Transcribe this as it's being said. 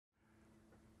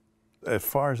As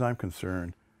far as I'm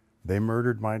concerned, they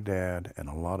murdered my dad and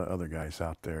a lot of other guys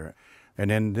out there, and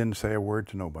then didn't say a word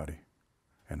to nobody,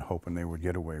 and hoping they would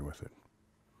get away with it.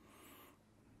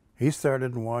 He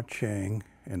started in Wah Chang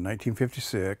in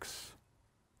 1956.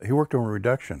 He worked on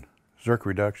reduction, Zerk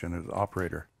reduction as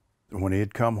operator. When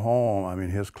he'd come home, I mean,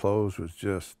 his clothes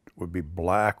would be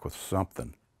black with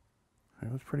something.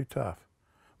 It was pretty tough.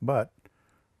 But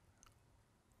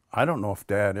I don't know if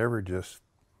Dad ever just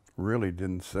really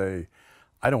didn't say,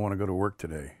 I don't want to go to work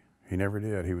today. He never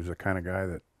did. He was the kind of guy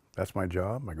that, that's my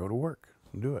job, I go to work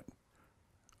and do it.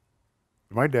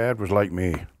 My dad was like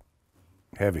me,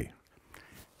 heavy.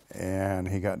 And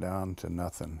he got down to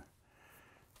nothing.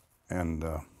 And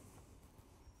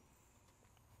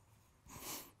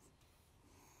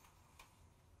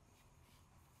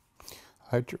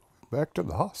I drove back to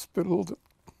the hospital.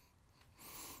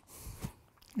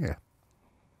 Yeah.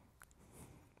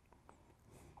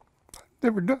 I've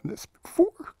never done this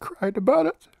before, cried about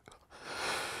it.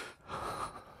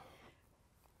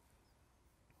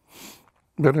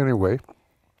 But anyway,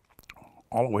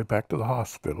 all the way back to the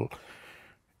hospital.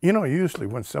 You know, usually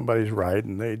when somebody's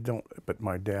riding, they don't, but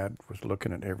my dad was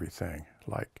looking at everything.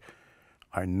 Like,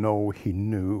 I know he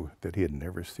knew that he'd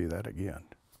never see that again.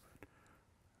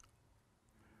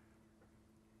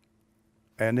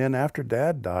 And then after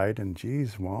Dad died, and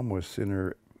geez, Mom was in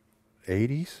her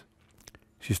 80s,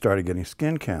 she started getting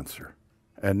skin cancer.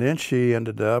 And then she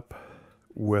ended up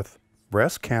with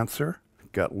breast cancer,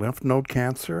 got lymph node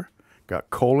cancer, got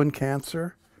colon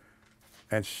cancer,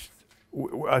 and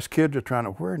us kids are trying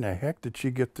to, where in the heck did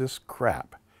she get this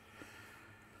crap?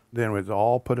 Then we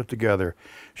all put it together.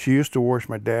 She used to wash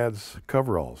my dad's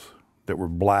coveralls that were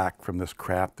black from this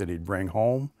crap that he'd bring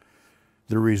home.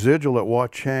 The residual at Wah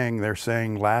Chang, they're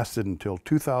saying, lasted until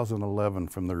 2011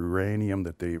 from the uranium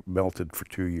that they melted for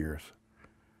 2 years.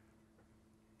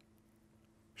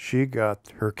 She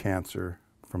got her cancer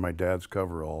from my dad's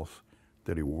coveralls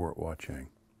that he wore at Wah Chang.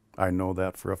 I know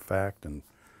that for a fact, and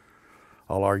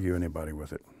I'll argue anybody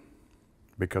with it.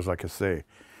 Because like I say,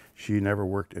 she never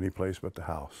worked any place but the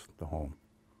house, the home.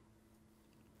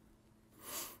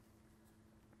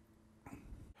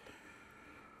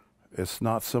 It's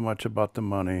not so much about the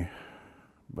money,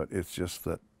 but it's just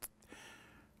that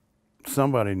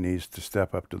somebody needs to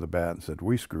step up to the bat and said,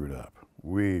 we screwed up.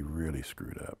 We really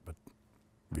screwed up. But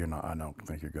I don't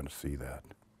think you're going to see that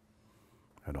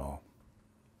at all.